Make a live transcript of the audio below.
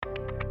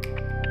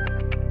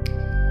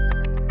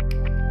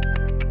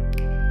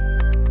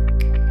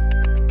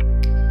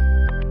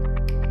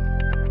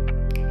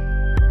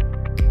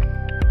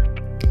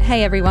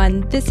Hey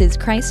everyone, this is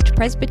Christ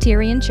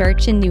Presbyterian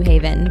Church in New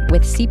Haven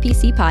with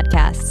CPC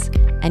Podcasts,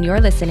 and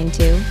you're listening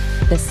to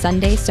The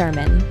Sunday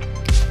Sermon.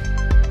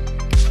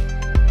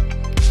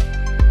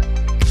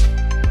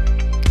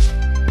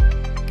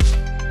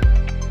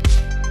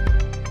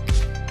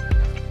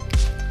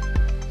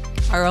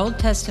 Our Old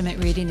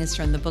Testament reading is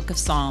from the book of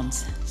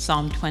Psalms,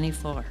 Psalm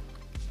 24.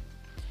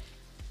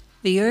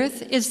 The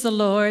earth is the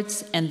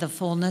Lord's and the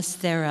fullness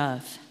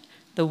thereof,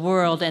 the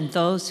world and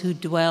those who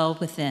dwell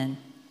within.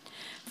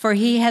 For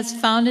he has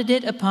founded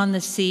it upon the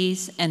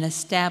seas and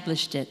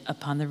established it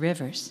upon the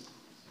rivers.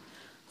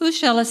 Who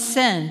shall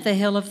ascend the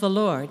hill of the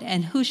Lord,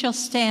 and who shall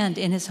stand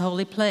in his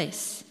holy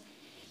place?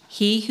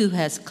 He who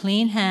has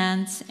clean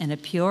hands and a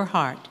pure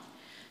heart,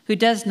 who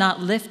does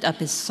not lift up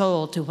his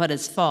soul to what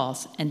is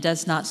false and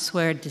does not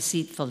swear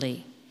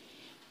deceitfully.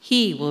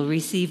 He will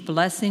receive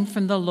blessing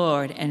from the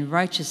Lord and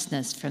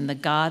righteousness from the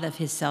God of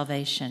his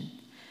salvation.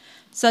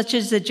 Such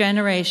is the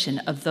generation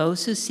of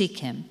those who seek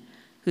him,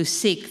 who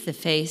seek the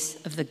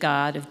face of the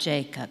God of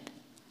Jacob.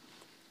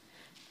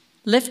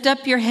 Lift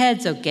up your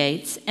heads, O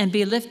gates, and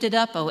be lifted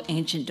up, O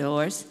ancient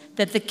doors,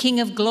 that the King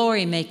of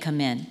glory may come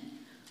in.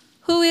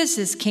 Who is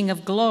this King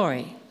of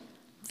glory?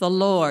 The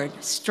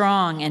Lord,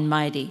 strong and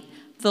mighty,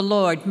 the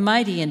Lord,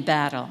 mighty in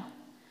battle.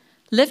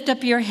 Lift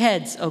up your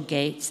heads, O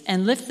gates,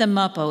 and lift them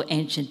up, O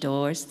ancient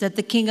doors, that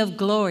the King of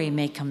glory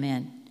may come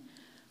in.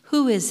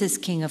 Who is this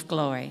King of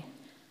glory?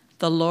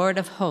 The Lord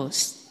of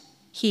hosts.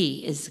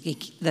 He is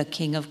the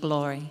King of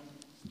glory.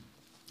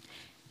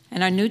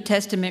 And our New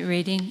Testament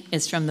reading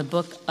is from the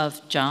book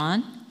of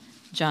John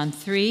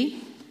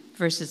 3,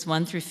 verses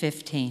 1 through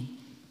 15.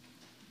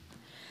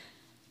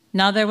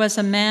 Now there was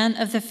a man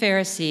of the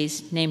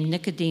Pharisees named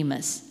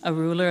Nicodemus, a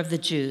ruler of the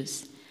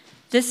Jews.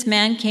 This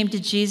man came to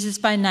Jesus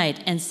by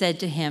night and said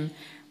to him,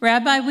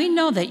 Rabbi, we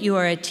know that you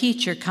are a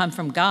teacher come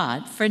from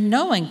God, for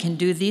no one can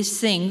do these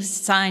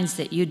signs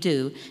that you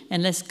do,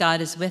 unless God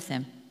is with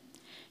him.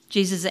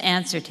 Jesus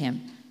answered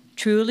him,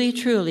 Truly,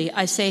 truly,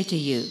 I say to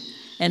you,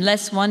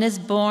 unless one is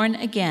born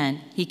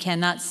again, he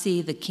cannot see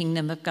the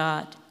kingdom of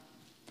God.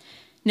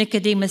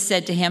 Nicodemus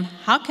said to him,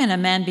 How can a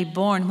man be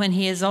born when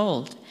he is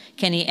old?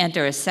 Can he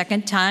enter a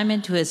second time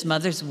into his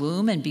mother's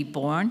womb and be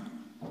born?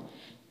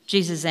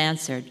 Jesus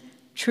answered,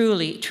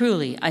 Truly,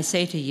 truly, I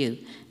say to you,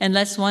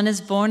 unless one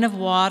is born of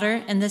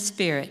water and the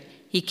Spirit,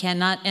 he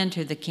cannot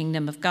enter the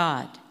kingdom of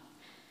God.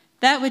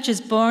 That which is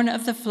born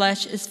of the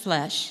flesh is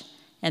flesh,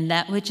 and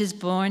that which is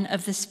born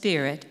of the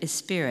Spirit is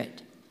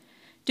spirit.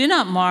 Do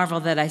not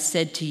marvel that I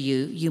said to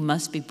you, you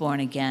must be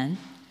born again.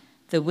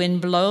 The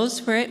wind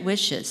blows where it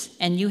wishes,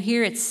 and you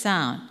hear its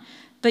sound,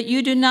 but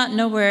you do not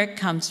know where it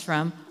comes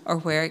from or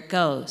where it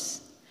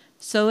goes.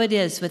 So it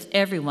is with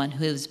everyone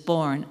who is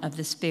born of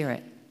the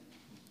Spirit.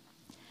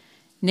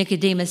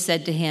 Nicodemus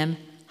said to him,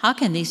 How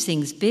can these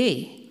things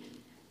be?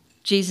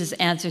 Jesus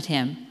answered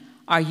him,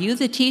 Are you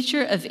the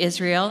teacher of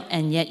Israel,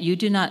 and yet you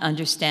do not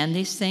understand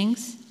these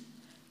things?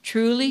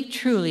 Truly,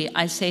 truly,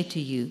 I say to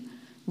you,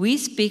 we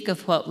speak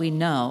of what we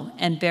know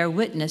and bear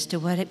witness to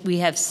what we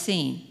have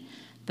seen,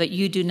 but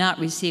you do not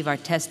receive our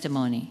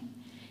testimony.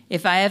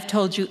 If I have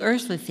told you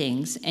earthly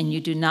things and you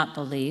do not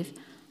believe,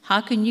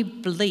 how can you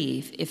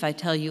believe if I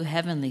tell you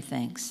heavenly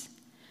things?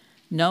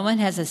 No one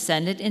has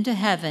ascended into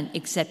heaven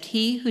except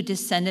he who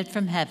descended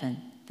from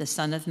heaven, the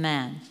Son of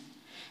Man.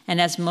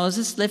 And as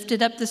Moses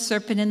lifted up the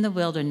serpent in the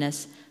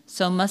wilderness,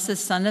 so must the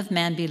Son of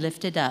Man be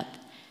lifted up,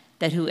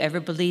 that whoever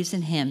believes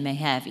in him may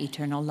have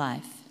eternal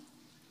life.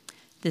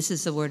 This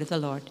is the word of the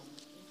Lord.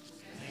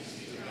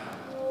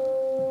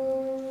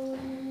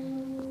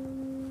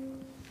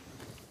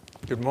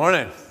 Good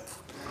morning.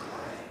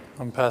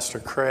 I'm Pastor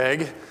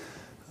Craig.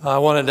 I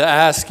wanted to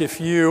ask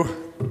if you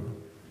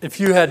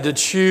had to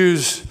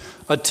choose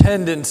a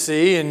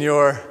tendency in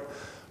your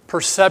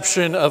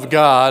perception of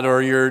God,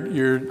 or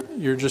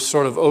your just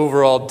sort of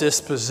overall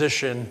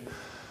disposition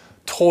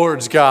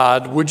towards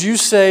God, would you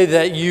say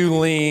that you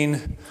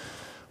lean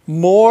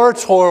more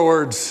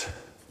towards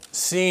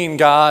seeing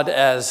God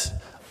as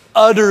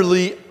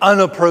utterly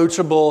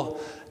unapproachable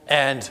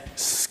and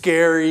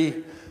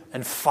scary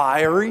and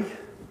fiery,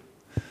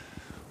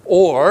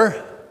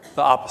 or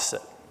the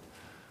opposite,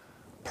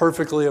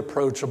 perfectly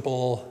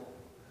approachable,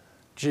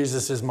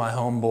 Jesus is my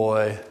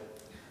homeboy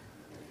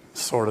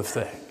sort of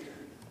thing?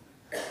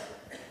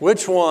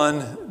 Which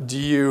one do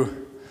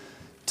you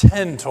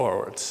tend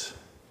towards?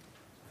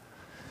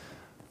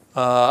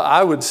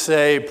 I would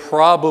say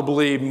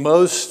probably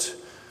most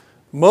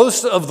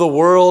of the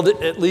world,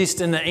 at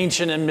least in the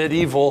ancient and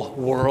medieval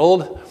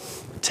world,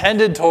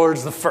 tended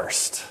towards the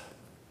first.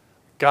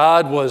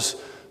 God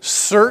was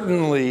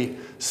certainly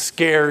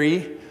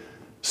scary,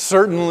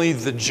 certainly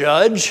the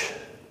judge,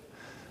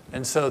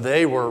 and so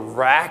they were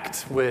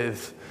racked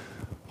with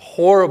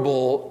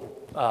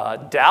horrible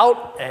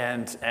doubt,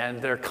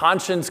 and their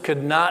conscience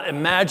could not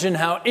imagine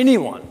how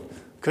anyone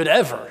could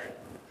ever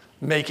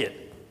make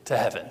it to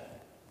heaven.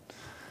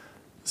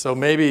 So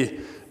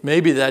maybe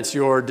that's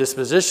your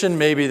disposition.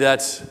 Maybe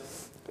that's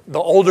the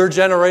older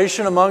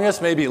generation among us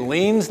maybe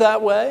leans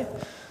that way.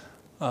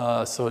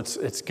 So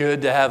it's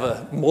good to have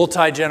a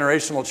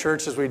multi-generational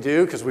church as we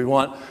do, because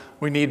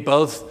we need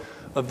both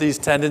of these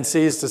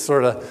tendencies to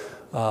sort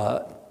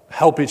of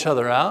help each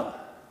other out.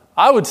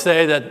 I would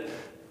say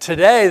that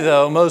today,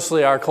 though,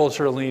 mostly our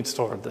culture leans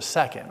toward the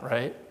second,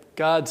 right?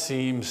 God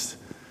seems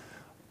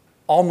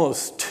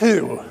almost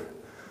too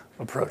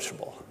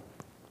approachable.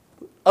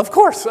 Of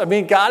course, I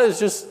mean, God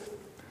is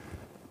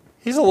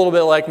he's a little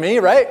bit like me,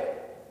 right?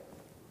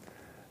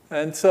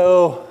 And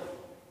so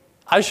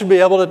I should be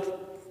able to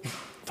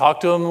talk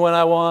to him when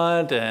I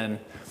want, and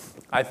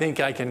I think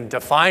I can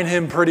define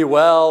him pretty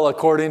well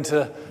according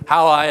to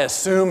how I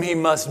assume he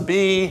must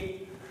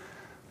be.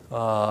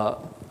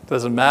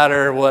 Doesn't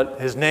matter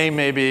what his name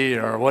may be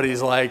or what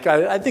he's like.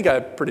 I think I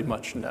pretty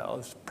much know.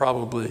 It's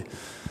probably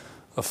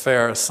a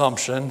fair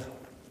assumption.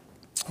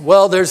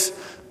 Well, there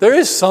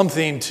is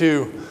something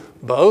to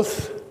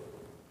both,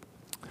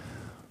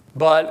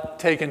 but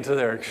taken to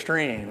their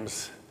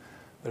extremes,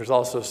 there's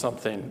also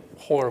something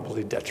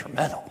horribly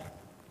detrimental.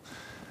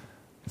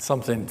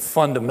 Something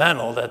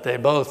fundamental that they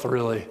both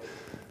really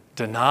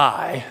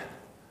deny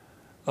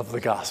of the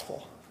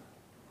gospel.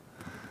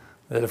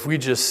 That if we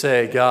just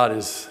say God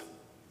is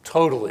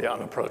totally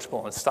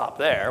unapproachable and stop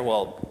there,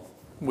 well,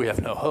 we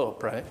have no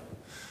hope, right?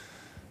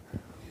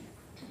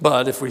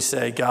 But if we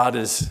say God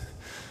is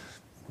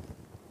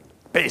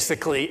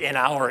basically in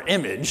our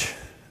image,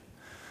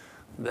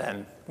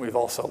 then we've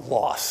also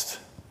lost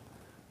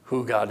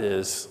who God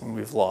is, and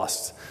we've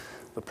lost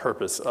the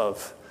purpose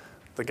of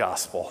the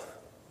gospel.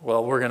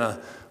 Well, we're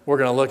gonna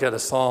look at a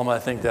psalm, I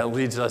think, that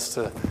leads us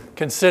to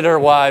consider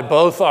why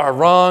both are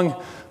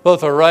wrong,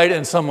 both are right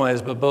in some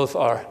ways, but both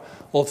are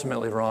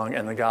ultimately wrong,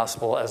 and the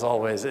gospel, as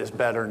always, is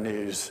better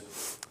news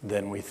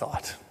than we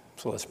thought.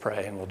 So let's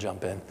pray and we'll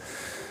jump in.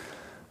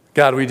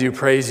 God, we do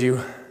praise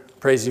you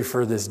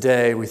for this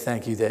day. We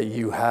thank you that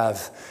you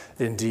have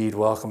indeed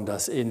welcomed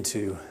us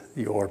into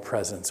your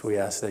presence. We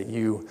ask that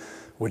you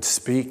would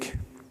speak,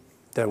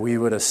 that we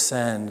would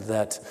ascend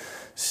that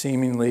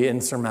seemingly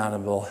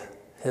insurmountable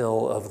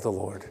hill of the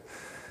Lord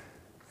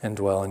and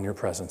dwell in your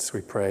presence. We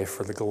pray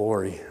for the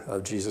glory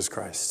of Jesus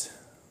Christ.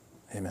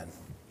 Amen.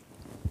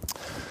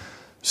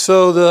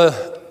 So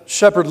the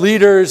shepherd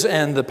leaders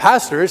and the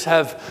pastors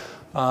have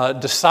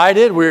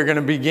decided we're going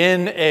to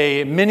begin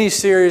a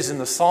mini-series in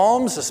the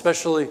Psalms,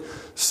 especially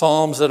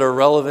Psalms that are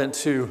relevant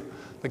to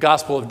the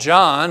Gospel of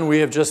John. We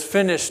have just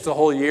finished the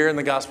whole year in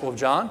the Gospel of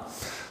John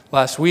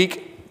last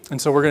week,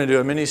 and so we're going to do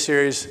a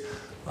mini-series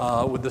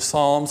with the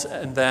Psalms,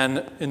 and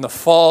then in the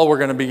fall we're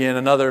going to begin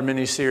another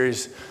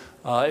mini-series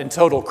in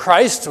Total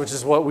Christ, which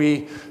is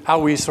how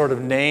we sort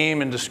of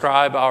name and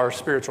describe our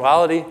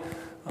spirituality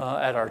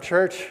at our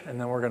church, and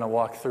then we're going to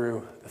walk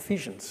through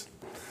Ephesians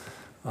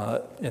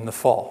in the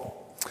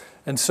fall.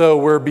 And so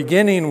we're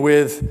beginning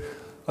with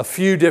a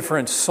few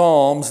different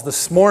Psalms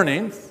this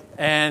morning,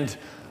 and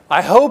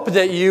I hope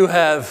that you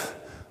have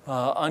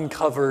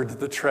uncovered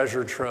the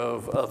treasure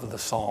trove of the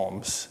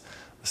Psalms.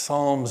 The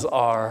Psalms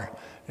are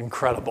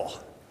incredible.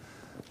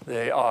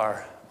 They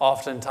are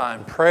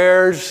oftentimes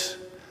prayers.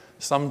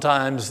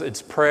 Sometimes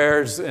it's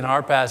prayers. In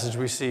our passage,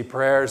 we see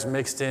prayers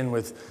mixed in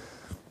with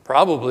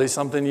probably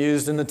something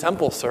used in the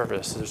temple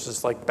service. There's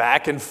just like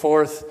back and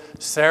forth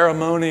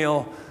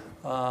ceremonial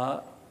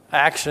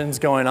actions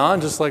going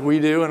on, just like we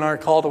do in our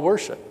call to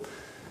worship.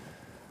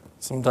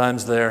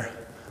 Sometimes they're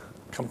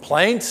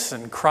complaints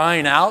and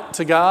crying out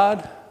to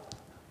God,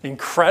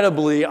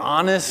 incredibly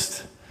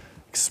honest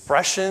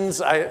expressions.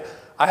 I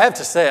have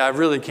to say, I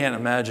really can't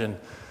imagine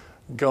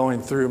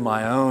going through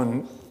my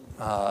own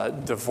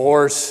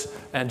divorce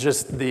and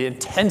just the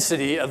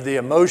intensity of the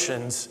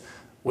emotions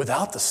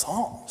without the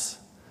Psalms,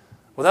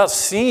 without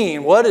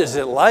seeing what is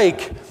it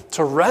like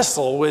to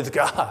wrestle with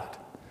God.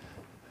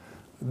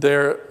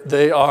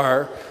 They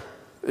are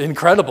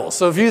incredible.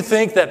 So if you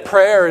think that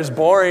prayer is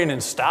boring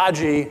and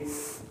stodgy,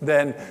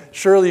 then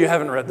surely you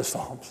haven't read the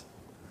Psalms.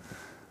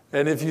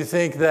 And if you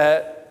think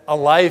that a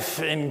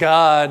life in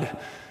God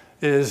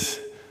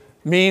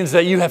means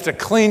that you have to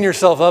clean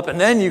yourself up and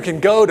then you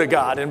can go to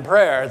God in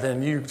prayer,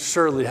 then you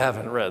surely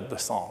haven't read the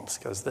Psalms,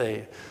 because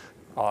they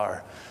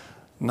are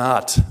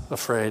not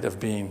afraid of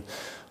being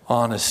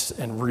honest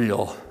and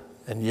real,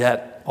 and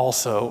yet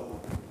also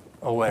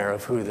aware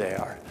of who they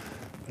are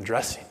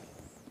addressing.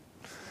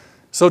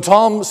 So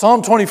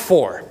Psalm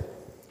 24.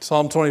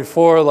 Psalm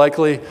 24,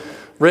 likely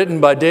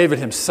written by David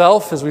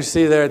himself, as we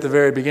see there at the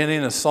very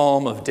beginning, a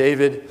psalm of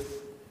David,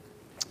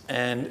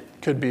 and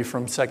could be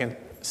from 2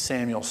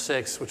 Samuel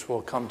 6, which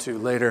we'll come to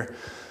later.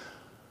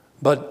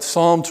 But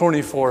Psalm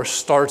 24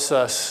 starts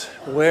us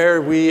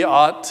where we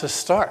ought to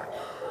start,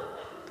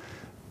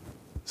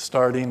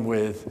 starting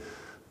with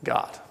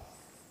God.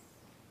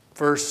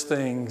 First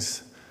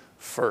things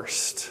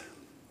first.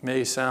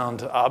 May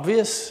sound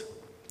obvious,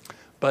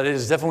 but it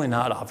is definitely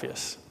not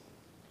obvious.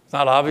 It's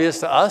not obvious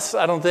to us,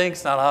 I don't think.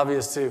 It's not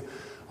obvious to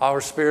our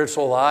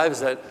spiritual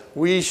lives that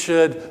we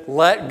should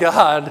let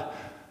God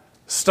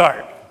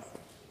start.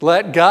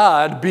 Let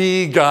God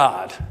be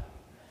God.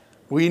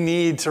 We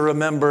need to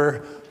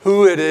remember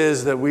who it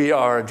is that we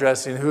are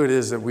addressing, who it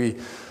is that we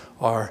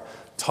are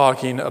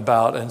talking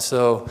about. And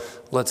so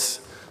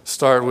let's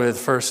start with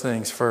first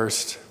things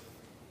first,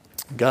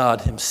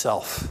 God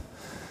himself.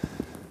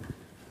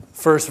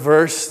 First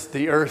verse,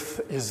 the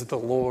earth is the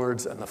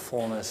Lord's and the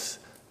fullness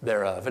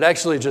thereof. It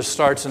actually just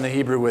starts in the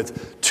Hebrew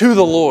with to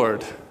the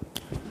Lord,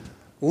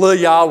 le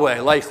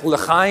Yahweh, like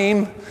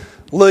l'chaim,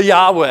 le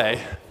Yahweh,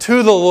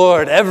 to the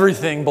Lord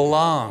everything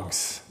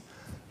belongs.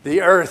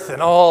 The earth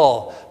and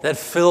all that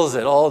fills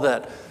it, all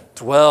that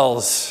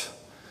dwells,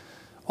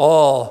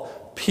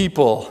 all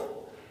people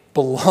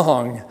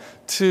belong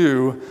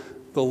to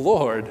the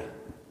Lord.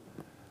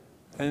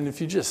 And if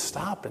you just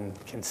stop and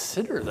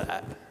consider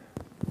that,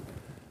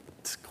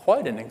 it's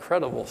quite an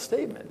incredible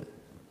statement.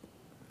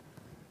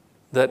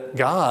 That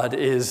God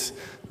is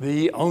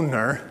the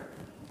owner,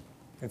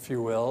 if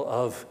you will,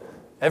 of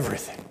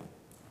everything.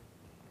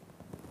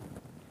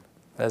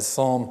 As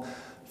Psalm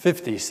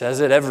 50 says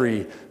it,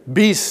 every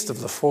beast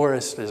of the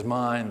forest is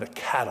mine, the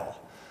cattle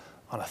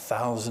on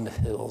 1,000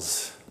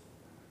 hills.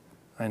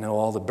 I know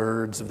all the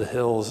birds of the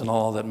hills and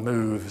all that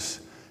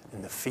moves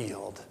in the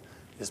field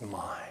is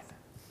mine.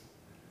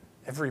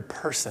 Every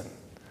person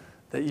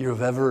that you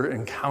have ever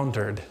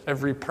encountered,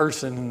 every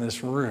person in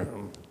this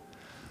room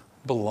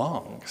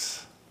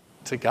belongs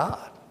to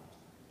God.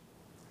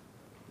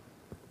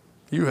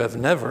 You have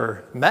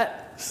never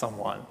met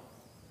someone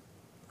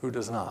who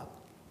does not.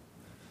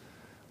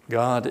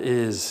 God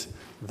is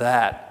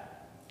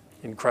that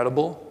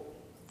incredible,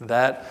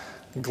 that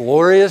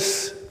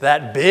glorious,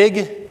 that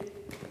big,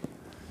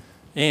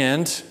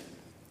 and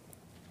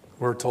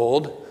we're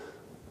told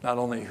not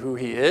only who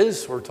he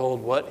is, we're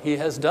told what he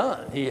has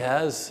done. He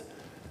has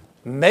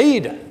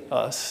made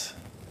us.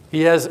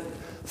 He has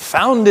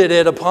founded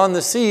it upon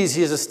the seas.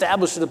 He has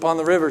established it upon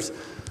the rivers.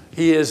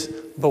 He is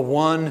the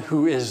one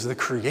who is the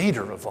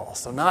creator of all.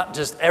 So not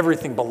just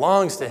everything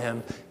belongs to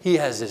him. He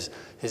has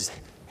his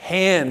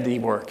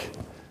handiwork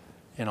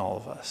in all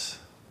of us.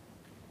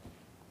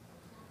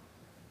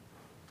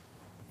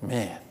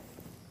 Man,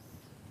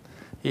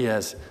 he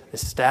has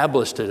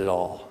established it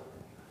all,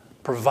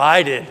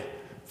 provided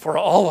for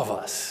all of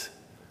us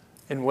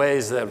in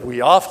ways that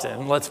we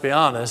often, let's be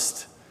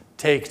honest,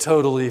 take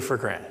totally for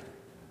granted.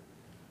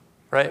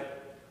 Right?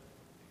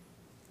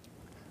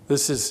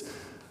 This is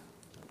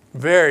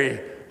very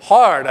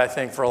hard, I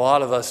think, for a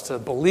lot of us to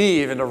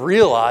believe and to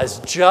realize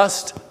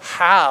just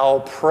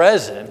how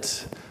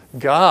present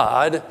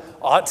God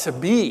ought to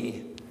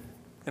be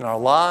in our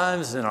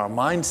lives, in our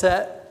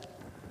mindset.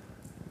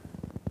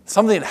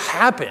 Something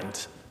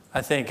happened,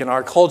 I think, in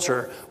our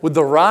culture with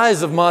the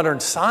rise of modern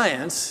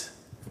science.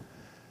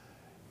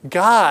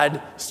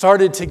 God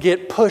started to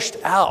get pushed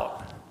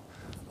out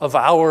of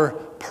our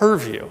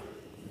purview.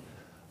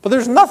 But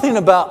there's nothing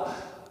about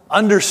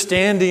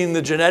understanding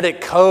the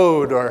genetic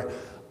code or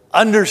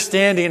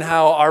understanding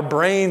how our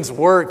brains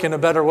work in a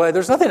better way.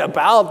 There's nothing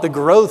about the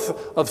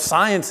growth of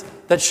science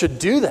that should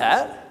do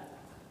that.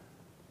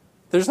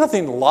 There's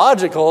nothing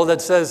logical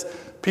that says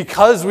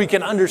because we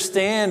can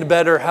understand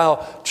better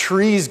how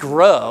trees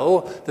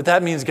grow,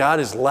 that means God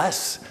is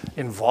less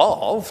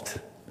involved.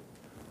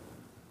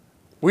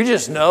 We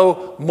just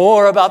know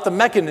more about the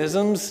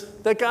mechanisms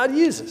that God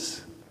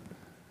uses.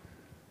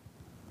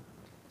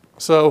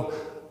 So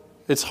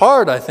it's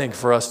hard, I think,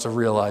 for us to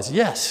realize,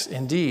 yes,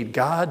 indeed,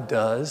 God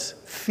does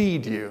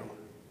feed you.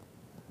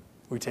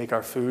 We take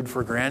our food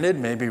for granted.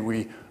 Maybe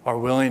we are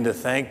willing to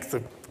thank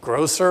the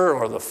grocer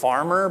or the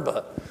farmer,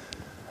 but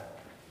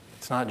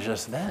it's not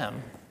just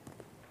them.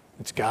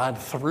 It's God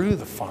through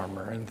the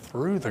farmer and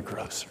through the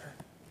grocer.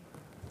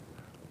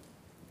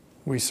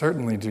 We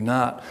certainly do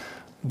not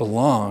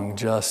belong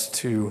just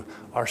to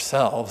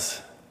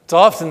ourselves. It's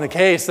often the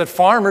case that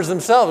farmers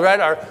themselves, right,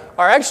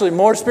 are actually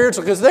more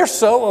spiritual because they're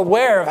so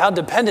aware of how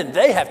dependent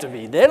they have to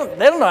be. They don't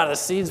know how the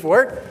seeds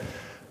work.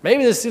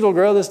 Maybe the seed will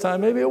grow this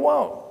time, maybe it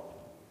won't.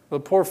 The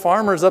poor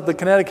farmers up the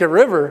Connecticut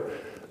River,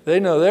 they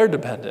know they're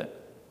dependent,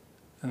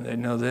 and they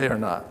know they are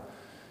not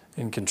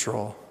in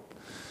control.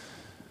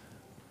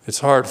 It's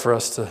hard for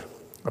us to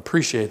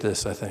appreciate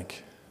this, I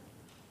think.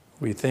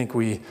 We think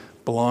we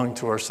belong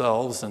to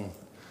ourselves and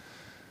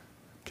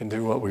can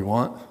do what we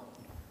want.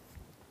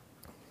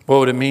 What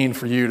would it mean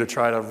for you to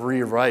try to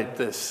rewrite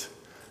this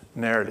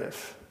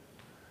narrative?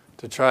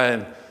 To try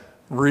and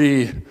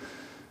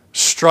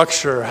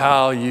restructure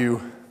how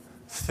you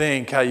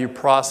think, how you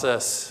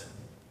process?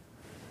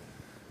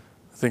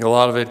 I think a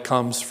lot of it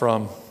comes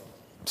from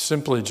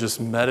simply just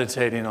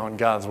meditating on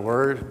God's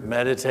word,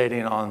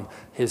 meditating on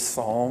his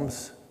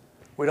Psalms.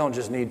 We don't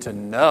just need to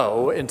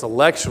know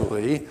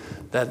intellectually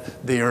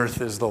that the earth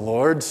is the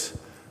Lord's.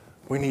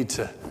 We need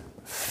to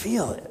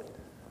feel it,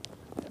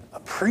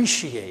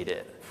 appreciate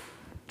it,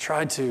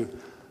 try to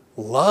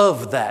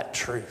love that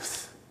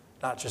truth,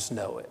 not just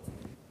know it.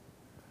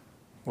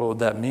 What would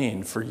that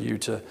mean for you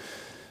to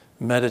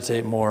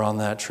meditate more on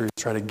that truth,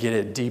 try to get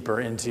it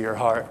deeper into your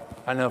heart?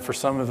 I know for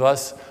some of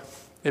us,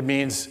 it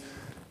means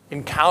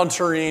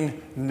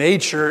encountering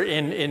nature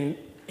in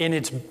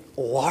its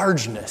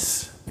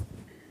largeness.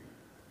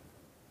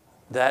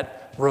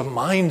 That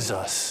reminds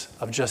us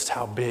of just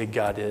how big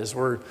God is.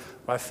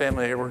 My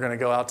family, we're going to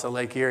go out to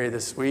Lake Erie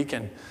this week,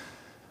 and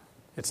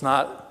it's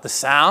not the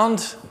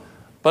sound,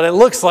 but it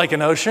looks like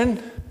an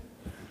ocean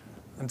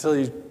until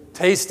you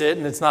taste it,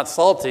 and it's not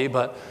salty,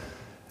 but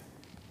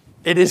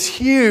it is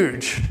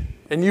huge,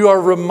 and you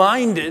are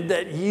reminded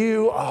that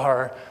you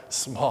are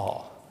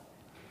small.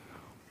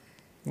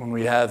 When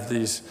we have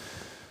these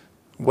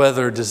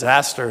weather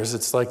disasters,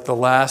 it's like the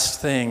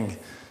last thing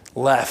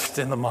left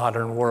in the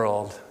modern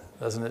world.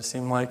 Doesn't it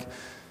seem like?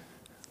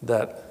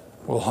 That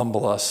will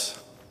humble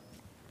us.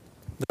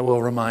 That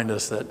will remind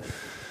us that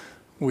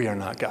we are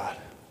not God.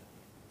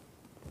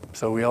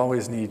 So we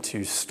always need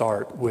to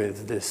start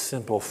with this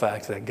simple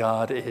fact that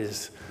God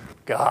is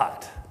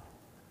God.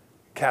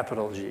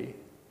 Capital G.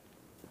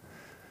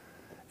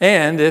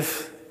 And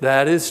if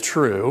that is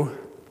true,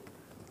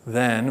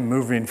 then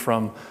moving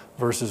from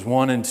verses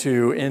 1 and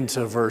 2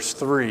 into verse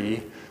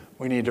 3,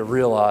 we need to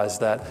realize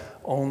that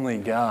only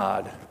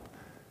God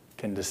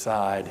can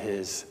decide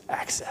his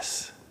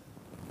access.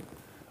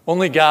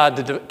 Only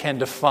God can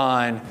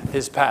define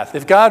his path.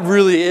 If God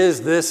really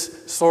is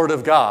this sort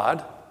of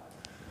God,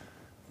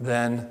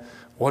 then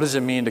what does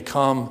it mean to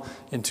come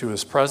into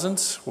his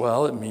presence?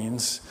 Well, it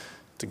means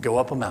to go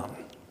up a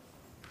mountain.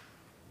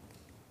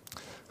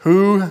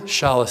 Who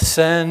shall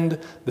ascend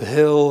the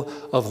hill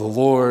of the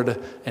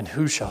Lord, and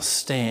who shall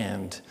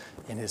stand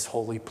in his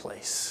holy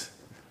place?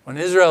 When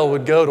Israel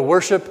would go to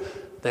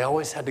worship, they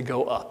always had to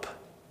go up.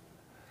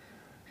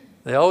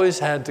 They always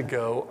had to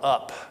go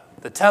up.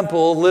 The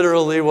temple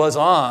literally was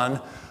on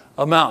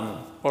a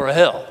mountain or a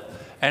hill.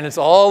 And it's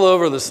all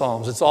over the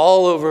Psalms. It's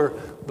all over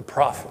the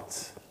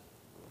prophets.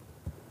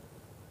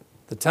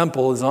 The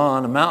temple is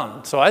on a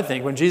mountain. So I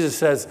think when Jesus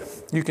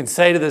says, you can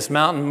say to this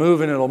mountain,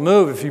 move, and it'll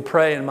move if you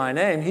pray in my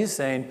name, he's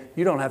saying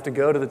you don't have to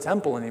go to the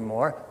temple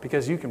anymore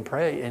because you can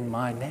pray in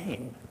my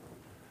name.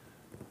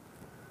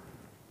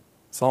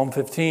 Psalm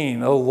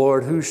 15, O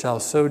Lord, who shall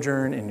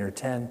sojourn in your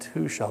tent?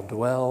 Who shall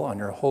dwell on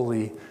your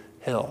holy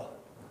hill?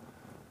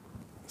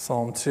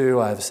 Psalm 2,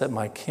 I have set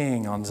my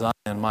king on Zion,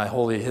 my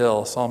holy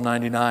hill. Psalm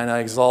 99, I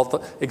exalt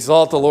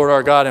the Lord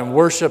our God and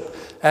worship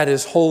at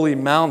his holy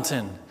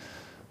mountain.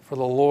 For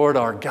the Lord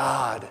our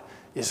God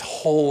is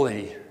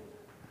holy.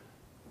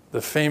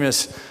 The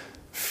famous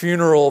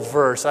funeral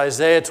verse,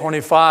 Isaiah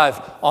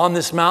 25, on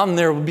this mountain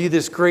there will be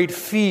this great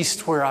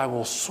feast where I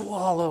will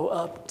swallow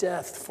up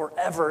death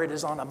forever. It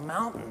is on a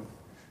mountain,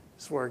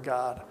 is where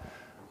God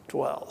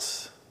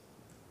dwells.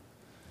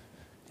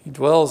 He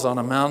dwells on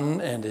a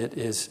mountain, and it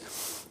is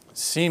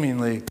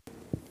seemingly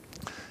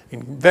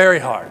very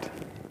hard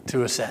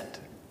to ascend.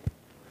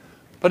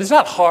 But it's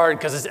not hard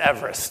because it's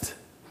Everest.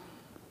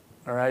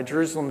 All right,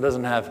 Jerusalem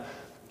doesn't have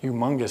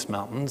humongous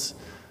mountains.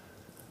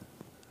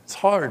 It's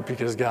hard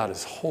because God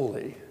is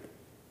holy,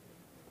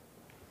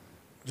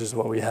 which is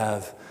what we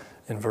have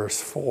in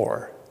verse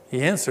 4.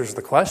 He answers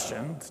the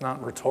question. It's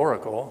not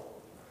rhetorical.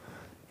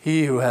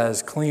 He who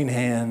has clean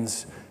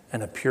hands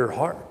and a pure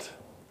heart,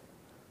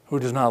 who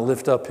does not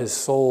lift up his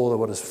soul to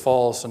what is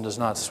false and does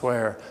not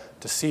swear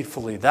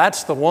deceitfully.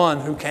 That's the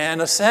one who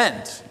can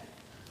ascend.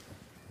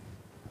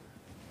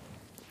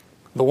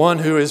 The one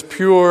who is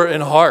pure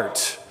in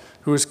heart,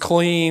 who is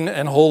clean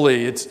and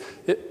holy.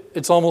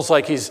 It's almost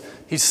like he's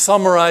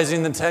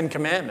summarizing the Ten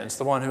Commandments.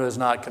 The one who has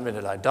not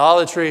committed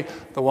idolatry,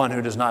 the one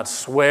who does not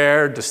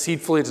swear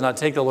deceitfully, does not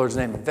take the Lord's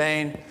name in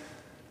vain.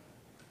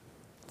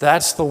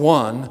 That's the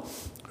one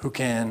who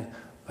can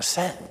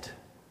ascend.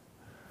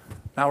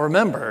 Now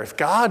remember, if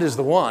God is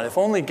the one, if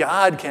only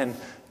God can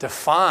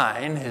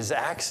define his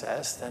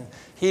access, then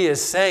he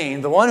is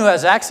saying the one who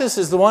has access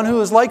is the one who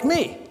is like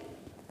me,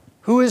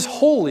 who is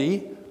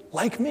holy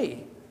like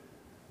me.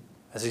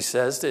 As he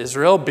says to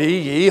Israel, be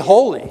ye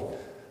holy,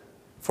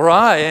 for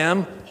I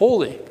am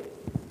holy.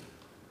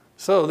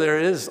 So there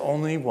is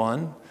only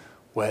one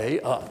way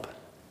up,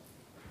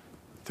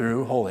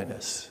 through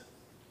holiness,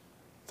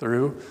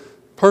 through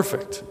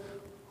perfect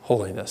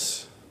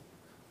holiness.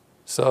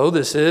 So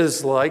this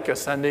is like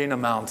ascending a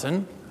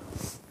mountain,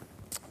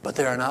 but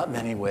there are not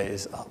many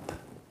ways up.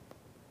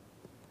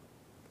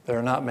 There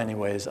are not many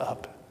ways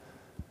up.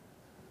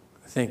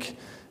 I think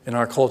in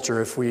our culture,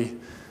 if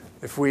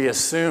we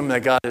assume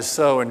that God is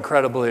so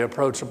incredibly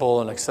approachable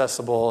and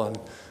accessible and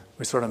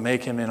we sort of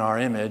make him in our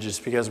image, it's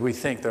because we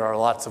think there are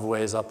lots of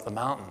ways up the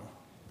mountain,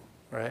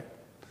 right?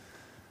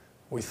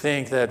 We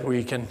think that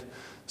we can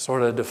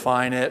sort of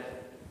define it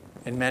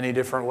in many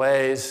different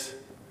ways,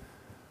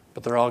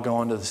 but they're all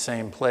going to the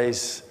same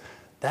place.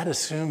 That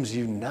assumes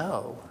you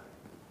know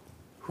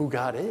who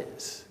God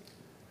is.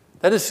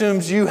 That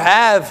assumes you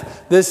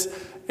have this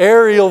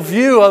aerial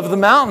view of the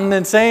mountain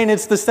and saying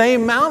it's the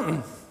same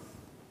mountain.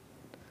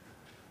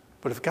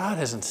 But if God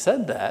hasn't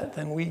said that,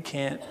 then we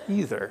can't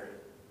either.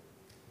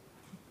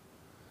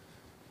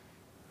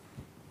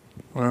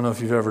 I don't know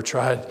if you've ever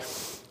tried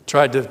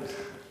to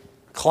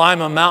climb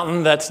a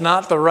mountain that's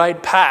not the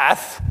right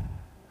path.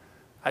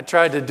 I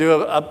tried to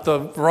do it up the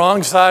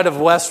wrong side of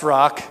West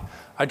Rock.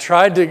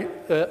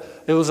 It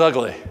was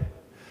ugly.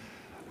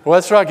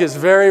 West Rock is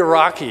very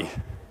rocky.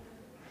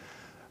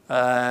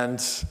 and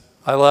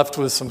I left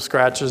with some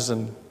scratches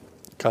and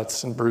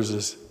cuts and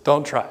bruises.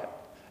 Don't try it.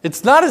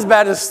 It's not as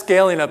bad as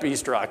scaling up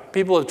East Rock.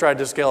 People have tried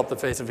to scale up the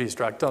face of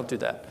East Rock. Don't do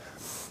that.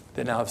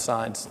 They now have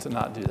signs to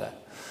not do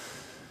that.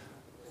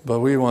 But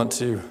we want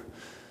to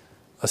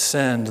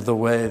ascend the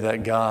way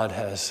that God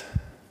has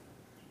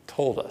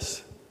told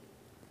us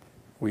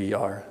we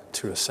are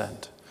to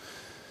ascend.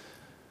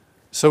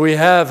 So we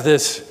have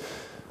this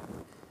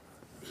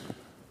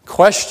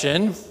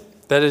question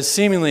that is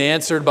seemingly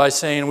answered by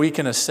saying we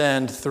can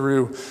ascend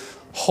through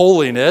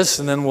holiness,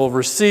 and then we'll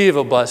receive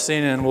a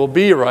blessing and we'll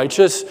be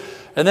righteous.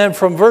 And then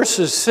from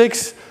verses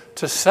 6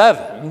 to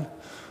 7,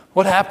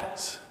 what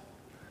happens?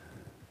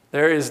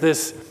 There is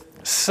this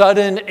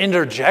sudden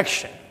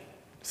interjection,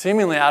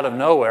 seemingly out of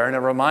nowhere, and it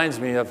reminds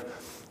me of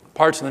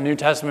parts in the New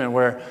Testament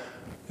where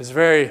it's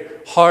very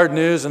hard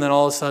news, and then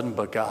all of a sudden,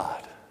 but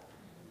God.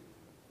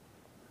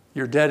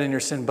 You're dead in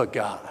your sin, but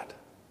God.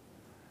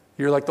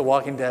 You're like the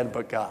walking dead,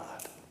 but God.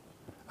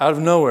 Out of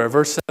nowhere,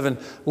 verse 7,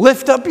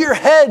 lift up your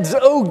heads,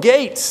 O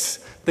gates,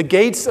 the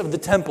gates of the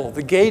temple,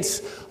 the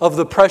gates of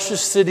the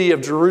precious city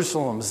of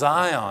Jerusalem,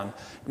 Zion.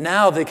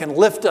 Now they can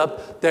lift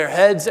up their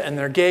heads and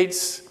their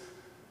gates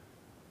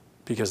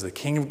because the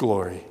King of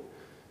glory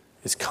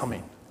is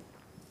coming.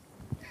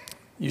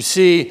 You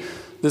see,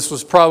 this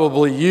was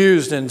probably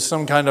used in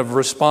some kind of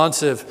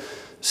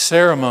responsive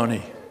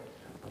ceremony.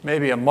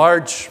 Maybe a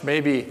march,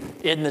 maybe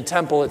in the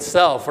temple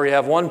itself, where you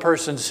have one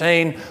person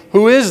saying,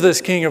 who is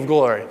this King of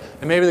glory?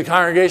 And maybe the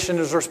congregation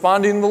is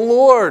responding, the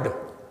Lord.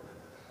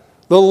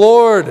 The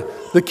Lord,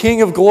 the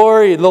King of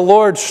glory, the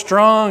Lord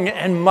strong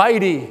and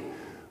mighty,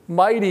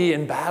 mighty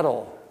in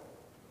battle.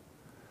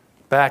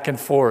 Back and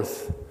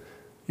forth,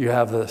 you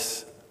have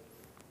this.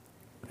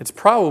 It's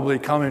probably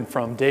coming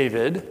from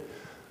David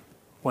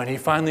when he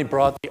finally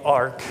brought the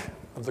Ark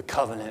of the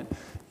Covenant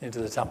into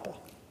the temple.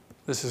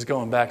 This is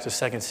going back to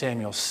 2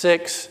 Samuel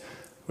 6.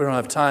 We don't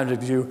have time to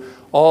do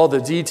all the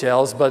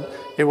details, but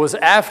it was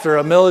after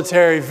a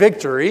military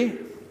victory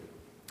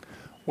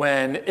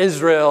when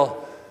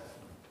Israel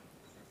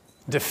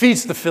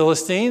defeats the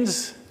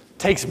Philistines,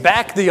 takes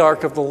back the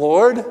Ark of the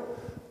Lord,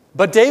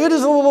 but David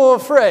is a little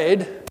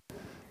afraid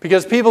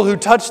because people who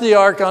touch the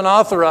Ark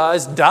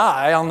unauthorized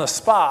die on the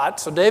spot,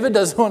 so David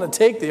doesn't want to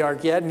take the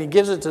Ark yet, and he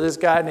gives it to this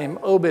guy named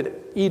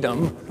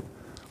Obed-Edom,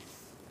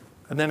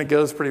 and then it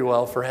goes pretty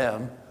well for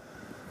him.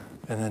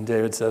 And then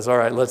David says, all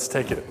right, let's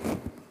take it.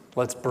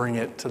 Let's bring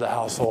it to the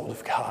household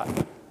of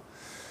God.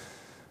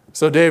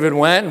 So David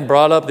went and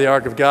brought up the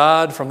ark of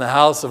God from the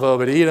house of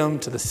Obed-Edom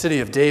to the city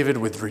of David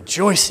with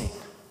rejoicing.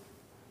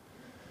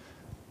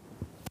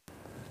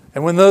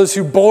 And when those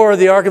who bore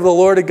the ark of the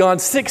Lord had gone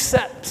 6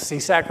 steps, he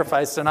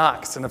sacrificed an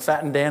ox and a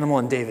fattened animal,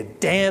 and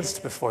David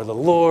danced before the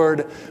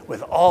Lord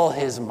with all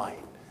his might.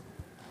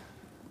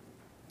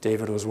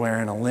 David was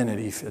wearing a linen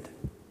ephod.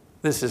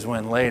 This is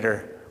when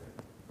later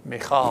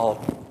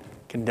Michal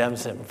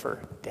condemns him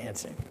for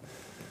dancing.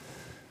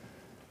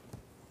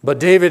 But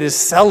David is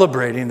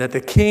celebrating that the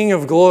King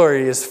of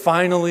glory is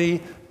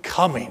finally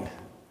coming.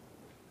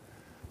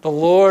 The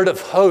Lord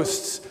of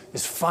hosts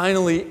is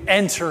finally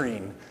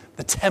entering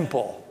the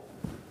temple.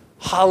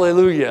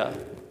 Hallelujah.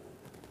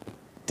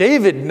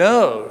 David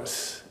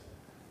knows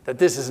that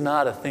this is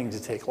not a thing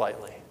to take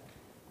lightly.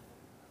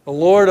 The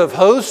Lord of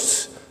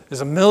hosts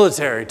is a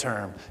military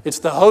term. It's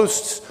the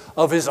hosts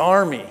of his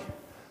army.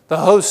 The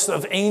hosts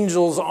of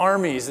angels'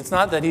 armies. It's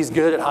not that he's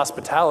good at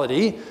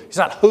hospitality. He's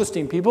not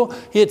hosting people.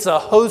 It's a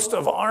host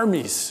of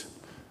armies.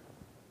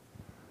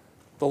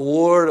 The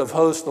Lord of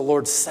hosts, the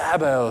Lord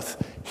Sabaoth,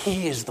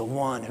 he is the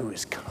one who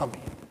is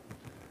coming.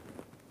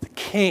 The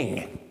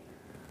King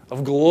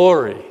of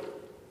glory,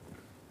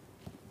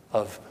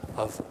 of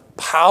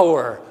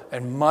power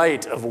and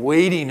might, of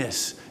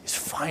weightiness is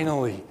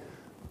finally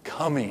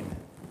coming.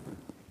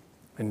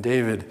 And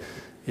David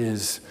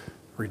is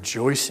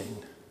rejoicing.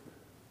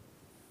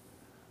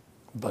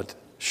 But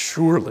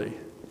surely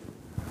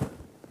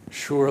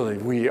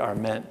we are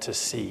meant to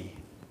see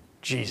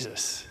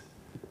Jesus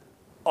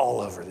all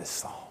over this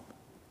psalm.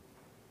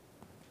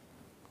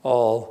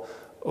 All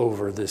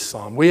over this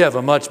psalm. We have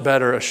a much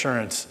better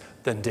assurance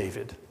than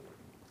David.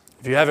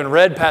 If you haven't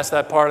read past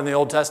that part in the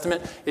Old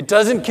Testament, it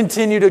doesn't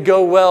continue to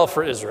go well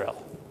for Israel.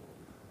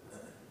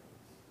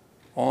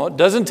 Well, it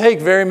doesn't take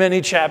very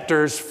many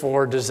chapters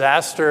for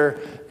disaster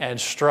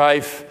and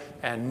strife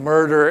and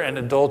murder and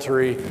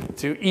adultery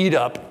to eat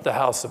up the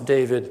house of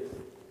David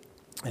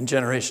and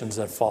generations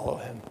that follow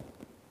him.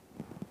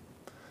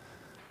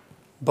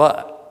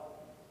 But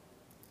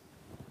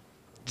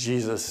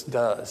Jesus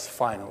does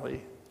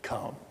finally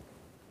come.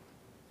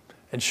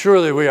 And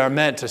surely we are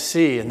meant to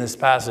see in this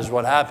passage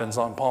what happens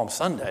on Palm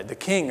Sunday. The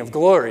King of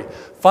glory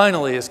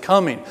finally is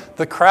coming.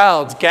 The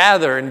crowds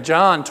gather in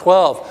John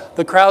 12.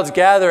 The crowds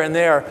gather and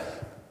they are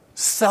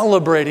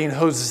celebrating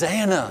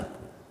Hosanna.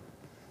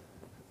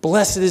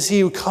 Blessed is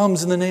he who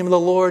comes in the name of the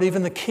Lord,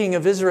 even the King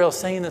of Israel,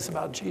 saying this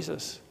about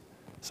Jesus.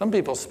 Some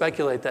people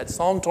speculate that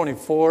Psalm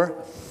 24,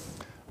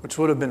 which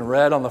would have been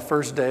read on the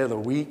first day of the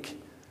week,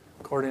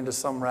 according to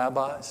some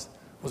rabbis,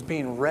 was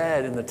being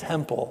read in the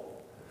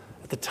temple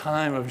at the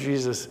time of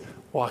Jesus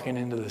walking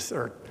into this,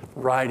 or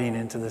riding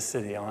into the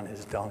city on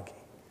his donkey.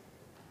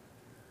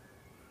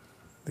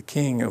 The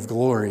King of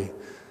glory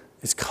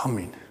is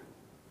coming.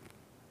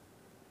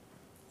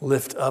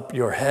 Lift up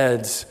your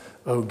heads,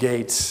 O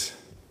gates,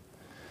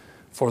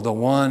 for the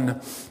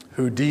one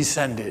who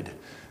descended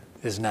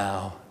is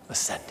now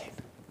ascending.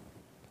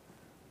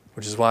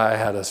 Which is why I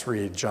had us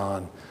read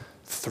John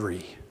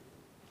 3.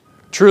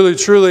 Truly,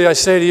 truly, I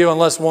say to you,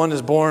 unless one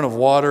is born of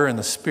water and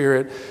the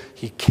Spirit,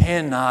 he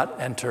cannot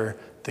enter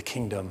the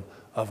kingdom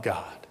of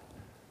God.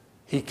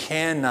 He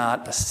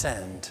cannot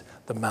ascend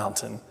the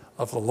mountain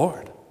of the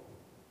Lord.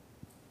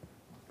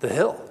 The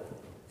hill.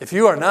 If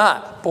you are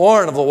not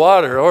born of the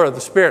water or of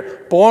the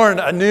Spirit, born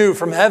anew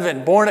from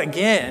heaven, born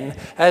again,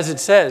 as it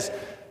says,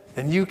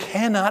 then you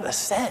cannot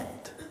ascend.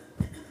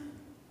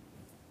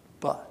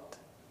 But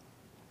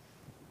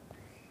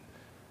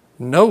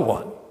no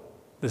one,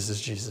 this is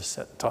Jesus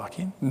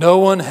talking, no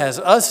one has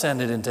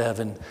ascended into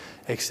heaven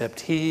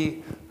except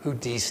he who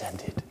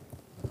descended,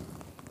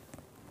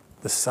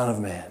 the Son of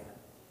Man.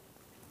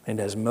 And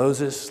as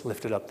Moses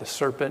lifted up the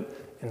serpent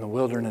in the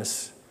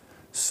wilderness,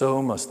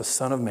 so must the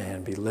Son of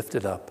Man be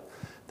lifted up,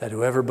 that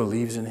whoever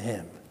believes in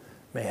him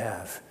may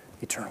have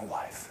eternal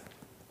life.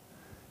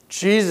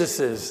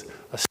 Jesus'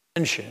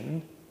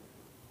 ascension,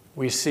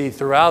 we see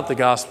throughout the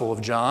Gospel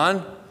of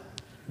John,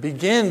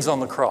 begins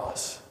on the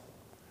cross,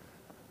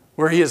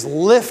 where he is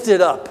lifted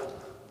up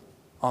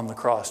on the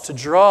cross to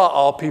draw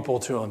all people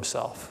to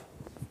himself.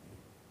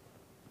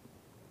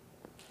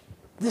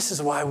 This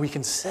is why we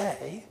can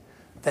say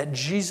that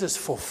Jesus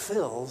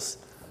fulfills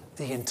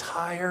the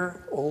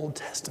entire Old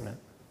Testament.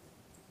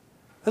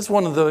 That's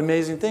one of the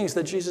amazing things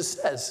that Jesus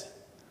says.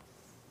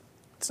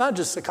 It's not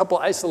just a couple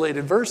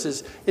isolated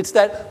verses. It's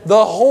that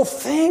the whole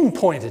thing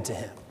pointed to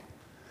him.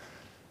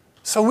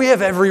 So we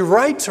have every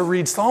right to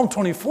read Psalm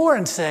 24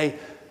 and say,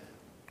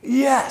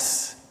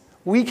 yes,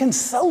 we can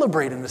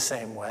celebrate in the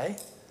same way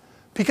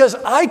because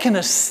I can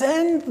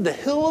ascend the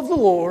hill of the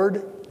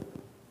Lord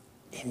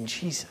in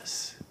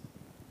Jesus.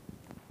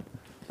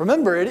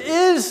 Remember, it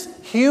is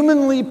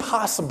humanly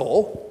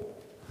possible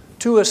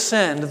to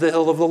ascend the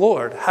hill of the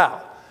Lord.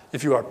 How?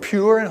 If you are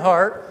pure in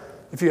heart,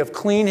 if you have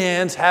clean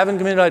hands, haven't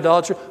committed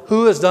idolatry,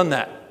 who has done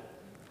that?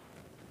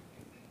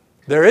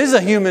 There is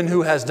a human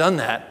who has done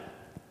that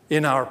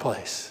in our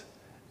place,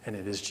 and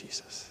it is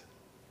Jesus.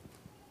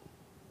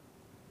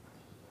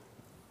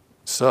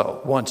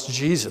 So, once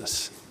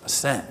Jesus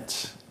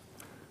ascends,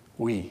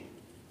 we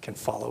can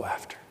follow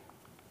after.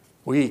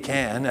 We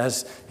can,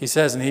 as he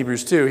says in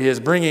Hebrews 2, he is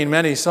bringing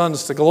many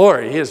sons to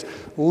glory. He is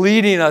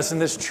leading us in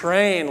this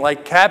train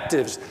like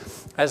captives,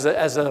 as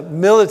a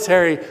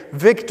military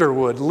victor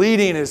would,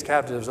 leading his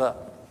captives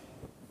up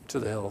to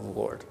the hill of the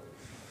Lord.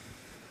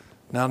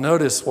 Now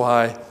notice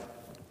why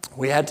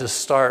we had to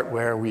start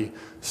where we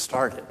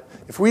started.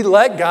 If we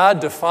let God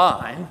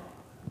define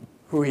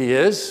who he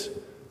is,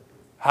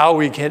 how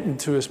we get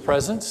into his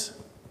presence,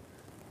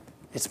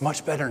 it's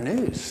much better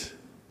news.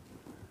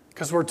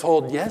 Because we're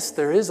told, yes,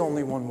 there is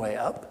only one way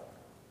up,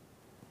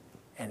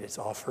 and it's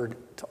offered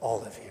to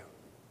all of you.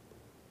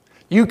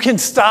 You can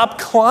stop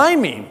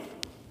climbing.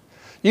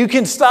 You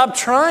can stop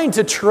trying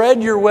to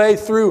tread your way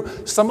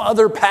through some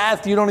other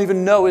path you don't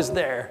even know is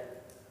there.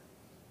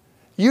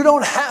 You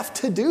don't have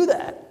to do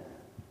that.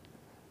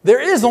 There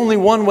is only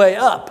one way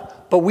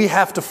up, but we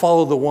have to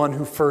follow the one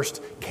who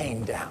first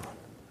came down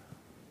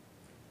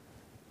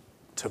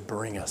to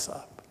bring us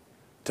up,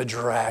 to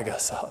drag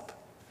us up,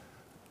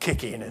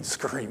 kicking and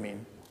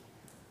screaming.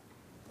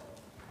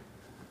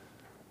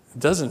 It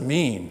doesn't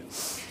mean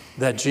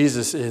that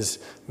Jesus is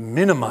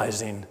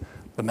minimizing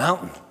the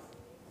mountain.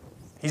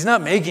 He's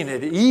not making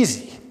it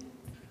easy.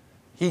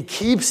 He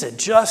keeps it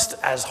just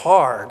as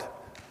hard,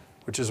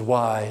 which is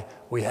why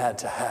we had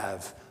to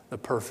have the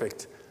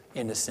perfect,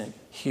 innocent,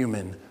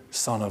 human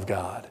Son of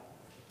God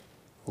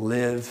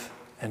live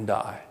and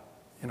die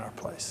in our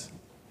place.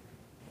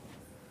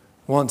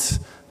 Once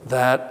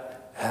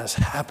that has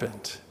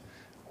happened,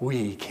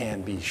 we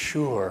can be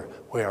sure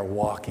we are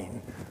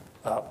walking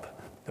up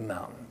the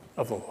mountain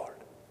of the Lord.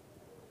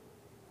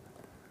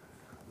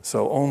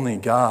 So only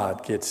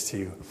God gets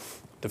to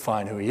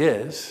define who he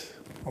is.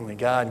 Only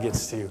God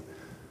gets to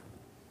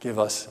give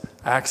us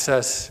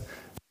access.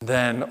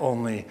 Then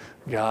only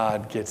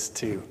God gets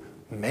to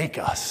make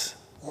us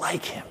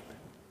like him.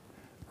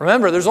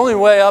 Remember, there's only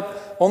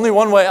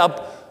one way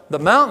up the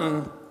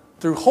mountain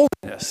through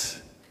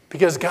holiness,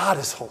 because God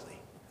is holy.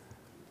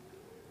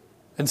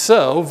 And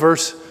so,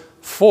 verse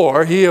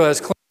 4, he who has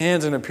clean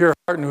hands and a pure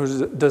heart and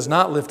who does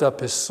not lift up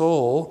his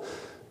soul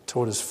to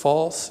what is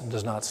false and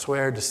does not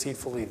swear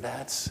deceitfully,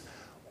 that's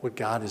what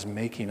God is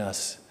making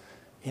us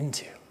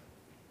into.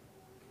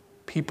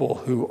 People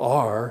who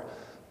are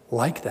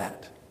like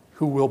that,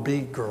 who will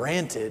be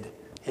granted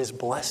his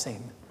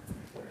blessing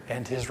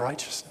and his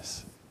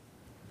righteousness.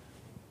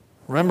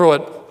 Remember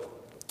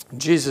what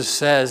Jesus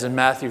says in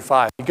Matthew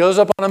 5. He goes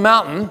up on a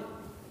mountain.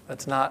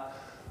 That's not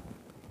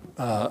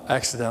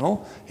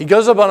accidental. He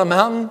goes up on a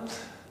mountain,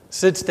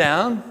 sits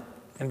down,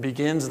 and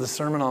begins the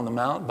Sermon on the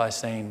Mount by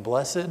saying,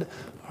 "Blessed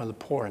are the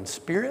poor in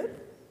spirit,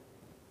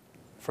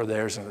 for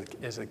theirs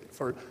is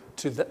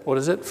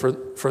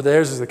for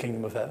theirs is the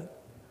kingdom of heaven."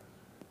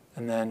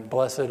 And then,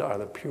 "Blessed are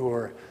the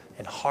pure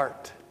in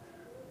heart,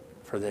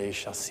 for they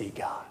shall see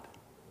God."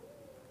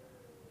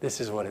 This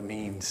is what it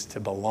means to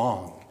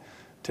belong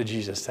to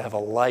Jesus, to have a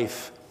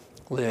life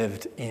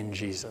lived in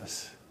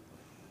Jesus,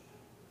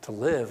 to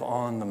live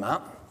on the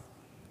mountain.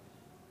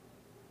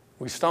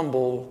 We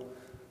stumble,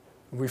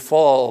 we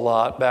fall a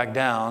lot back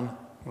down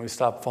when we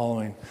stop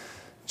following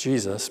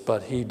Jesus,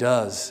 but he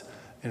does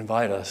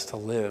invite us to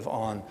live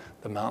on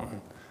the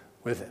mountain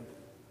with him.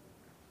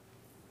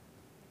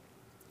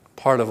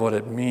 Part of what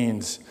it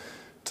means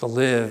to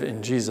live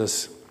in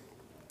Jesus,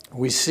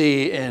 we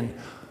see in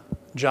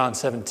John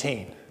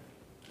 17.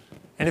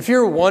 And if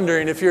you're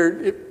wondering,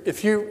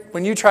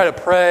 when you try to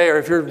pray, or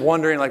if you're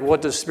wondering, like,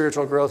 what does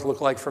spiritual growth look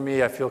like for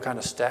me? I feel kind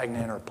of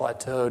stagnant or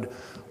plateaued.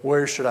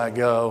 Where should I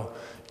go?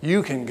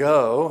 You can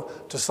go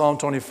to Psalm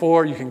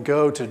 24. You can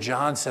go to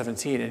John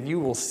 17, and you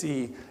will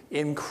see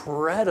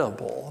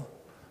incredible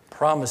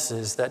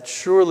promises that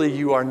surely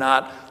you are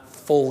not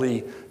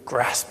fully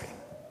grasping.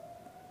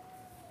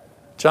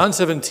 John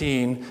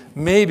 17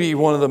 may be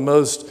one of the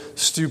most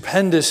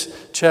stupendous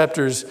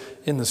chapters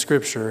in the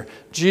Scripture.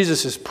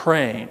 Jesus is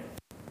praying.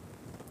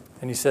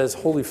 And he says,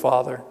 "Holy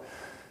Father,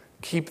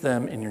 keep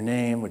them in your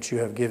name, which you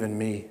have given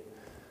me,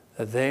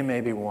 that they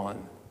may be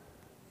one,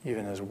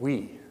 even as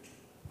we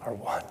are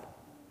one."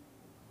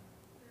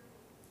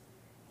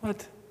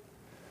 What?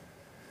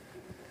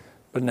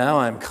 "But now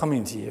I am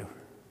coming to you.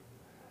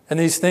 And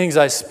these things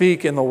I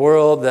speak in the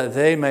world, that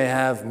they may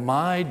have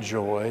my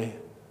joy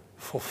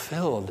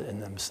fulfilled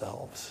in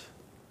themselves."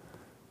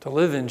 To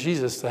live in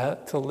Jesus,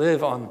 to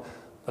live on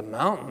the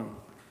mountain,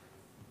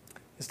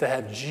 is to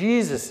have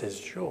Jesus'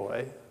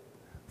 joy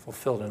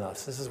fulfilled in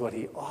us. This is what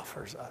he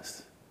offers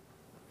us.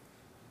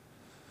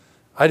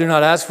 "I do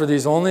not ask for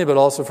these only, but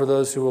also for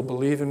those who will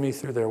believe in me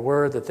through their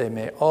word, that they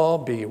may all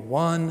be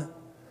one,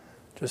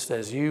 just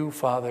as you,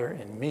 Father,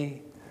 in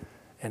me,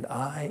 and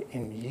I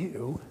in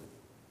you."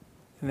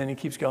 And then he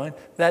keeps going,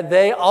 "that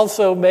they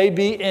also may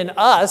be in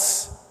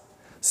us,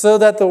 so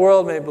that the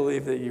world may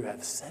believe that you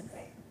have sent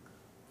me."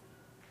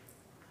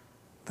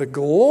 The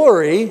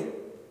glory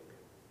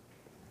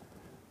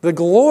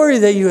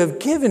that you have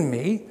given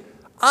me,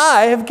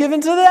 I have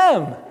given to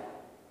them.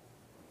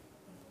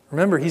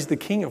 Remember, he's the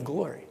King of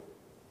glory.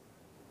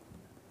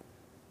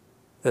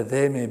 "That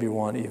they may be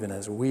one, even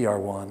as we are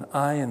one,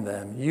 I and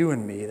them, you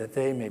and me, that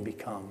they may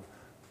become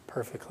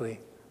perfectly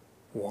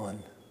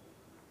one.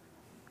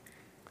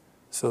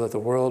 So that the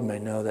world may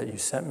know that you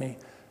sent me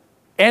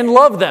and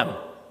love them,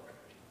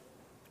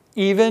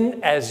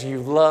 even as you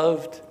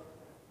loved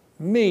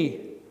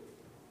me."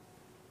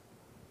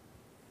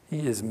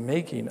 He is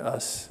making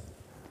us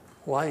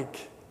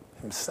like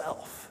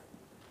himself.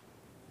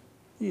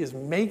 He is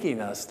making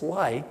us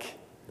like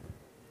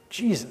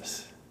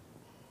Jesus.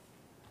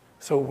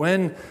 So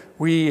when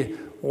we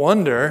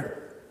wonder,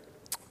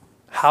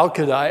 how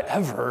could I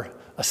ever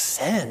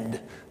ascend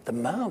the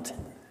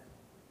mountain?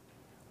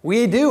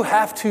 We do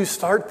have to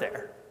start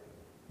there.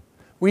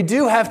 We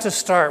do have to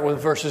start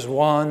with verses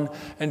 1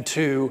 and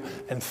 2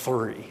 and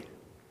 3.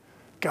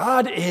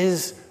 God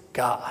is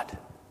God.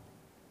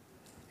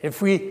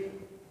 If we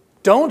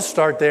don't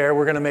start there,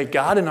 we're going to make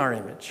God in our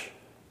image.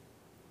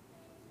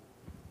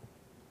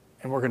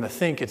 And we're going to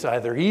think it's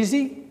either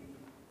easy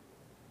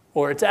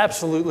or it's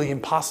absolutely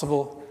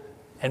impossible,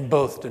 and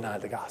both deny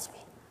the gospel.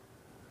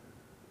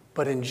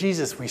 But in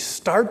Jesus, we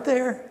start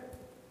there,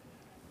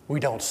 we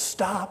don't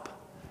stop,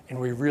 and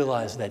we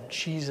realize that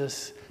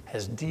Jesus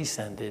has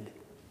descended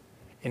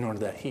in order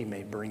that he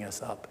may bring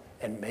us up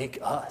and make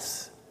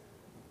us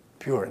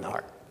pure in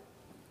heart,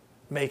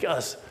 make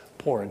us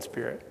poor in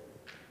spirit,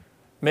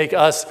 make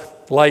us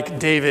like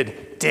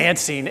David,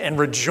 dancing and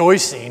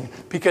rejoicing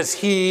because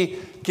he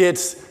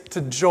gets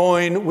to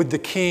join with the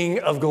King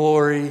of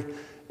glory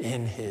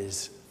in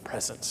his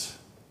presence.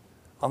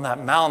 On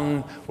that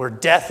mountain where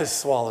death is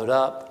swallowed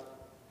up,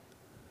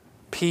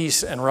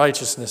 peace and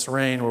righteousness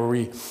reign, where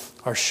we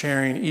are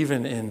sharing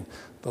even in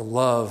the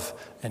love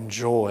and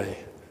joy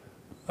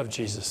of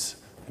Jesus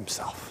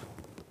himself.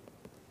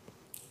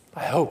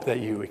 I hope that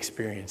you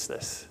experience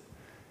this.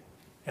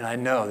 And I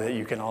know that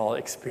you can all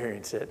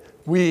experience it.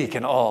 We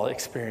can all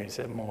experience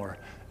it more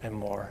and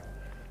more.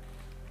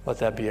 Let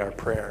that be our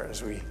prayer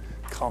as we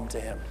come to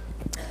him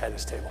at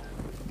his table.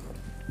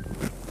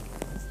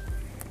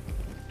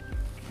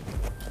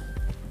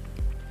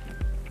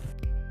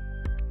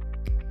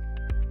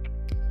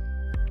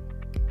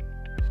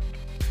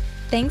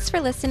 Thanks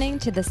for listening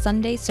to the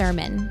Sunday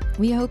Sermon.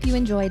 We hope you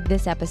enjoyed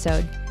this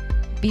episode.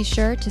 Be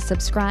sure to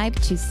subscribe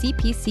to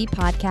CPC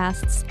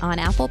Podcasts on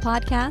Apple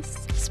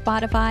Podcasts,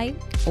 Spotify,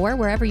 or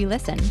wherever you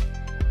listen.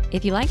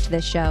 If you liked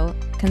this show,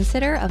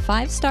 consider a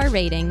 5-star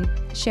rating,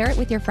 share it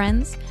with your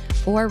friends,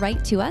 or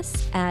write to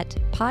us at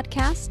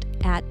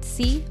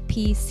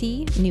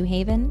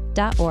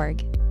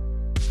podcast@cpcnewhaven.org.